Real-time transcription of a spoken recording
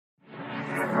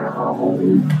Think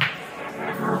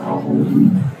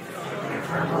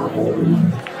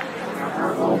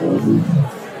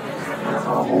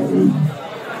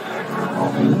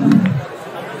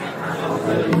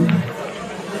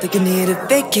I need a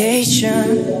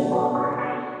vacation,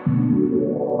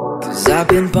 'cause I've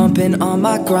been bumping on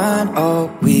my grind all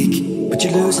week, but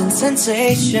you're losing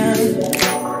sensation.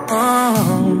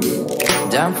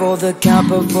 Down for the count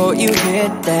before you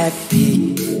hit that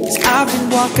beat, 'cause I've been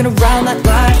walking around that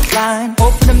lifeline,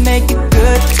 hoping to make a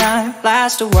good time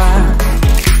last a while.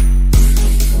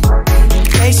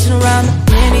 Pacing around the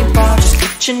mini bar, just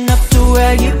catching up to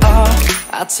where you are.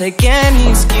 I'll take any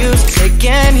excuse, take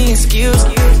any excuse.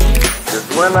 Cause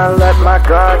when I let my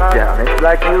guard down, it's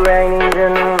like you ain't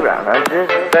even around. I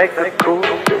just take the cool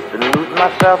sip and lose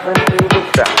myself into the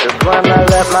sound. Cause when I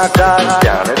let my guard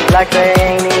down, it's like they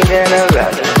ain't even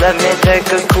around. Just let me take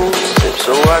a cool sip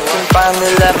so I can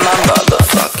finally let my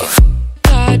motherfucking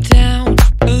guard down,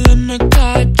 let my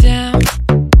guard down.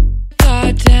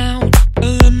 Guard down,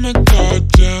 let my guard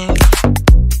down.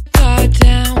 Guard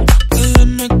down, let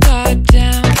my guard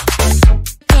down.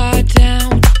 Guard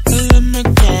down, let my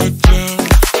guard down.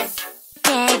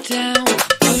 Guard down,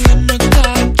 let my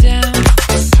guard down.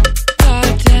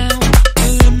 Guard down,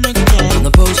 let my guard down.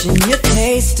 The potion you're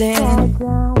tasting,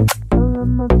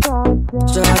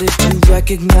 started to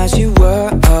recognize you were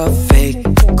a fake.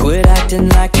 Quit acting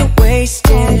like you're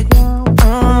wasted.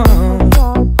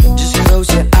 Just close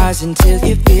your eyes until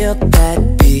you feel that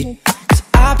beat. 'Cause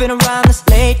I've been around this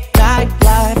late night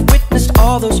life, witnessed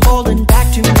all those holding back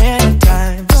too many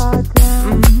times.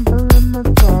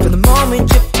 From the moment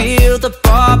you feel the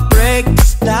bar break,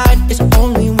 this night is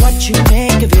only what you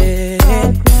make of it.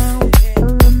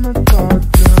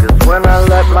 when I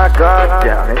let my guard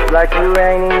down, it's like you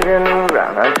ain't even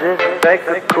around. I just take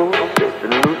a cool sip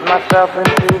and lose myself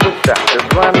into the sound. Cause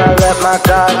when I let my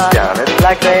guard down, it's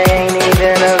like they ain't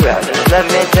even around. Just let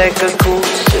me take a cool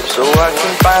sip so I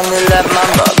can finally let my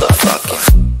motherfucking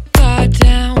guard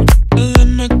down, let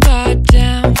my guard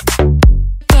down.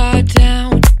 Guard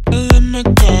down, let my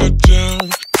guard down.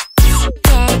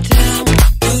 Guard down,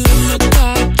 let my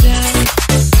guard down.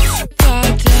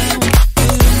 Guard down, let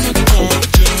my guard down.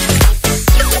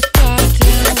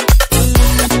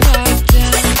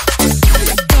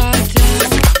 Guard down, let my guard down.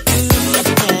 Guard down, let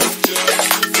my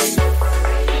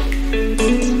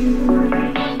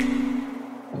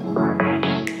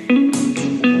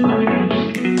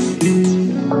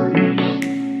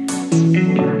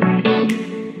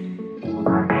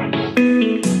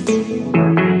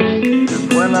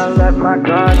when I let my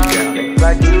guard down, it's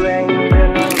like you ain't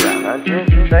even around. I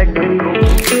just take a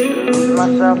cool sip, lose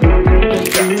myself into the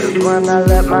sound. Cause when I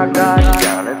let my guard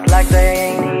down, it's like they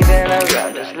ain't even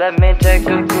around. Just let me take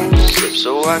a cool sip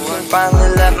so I can finally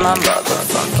let my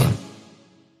motherfucking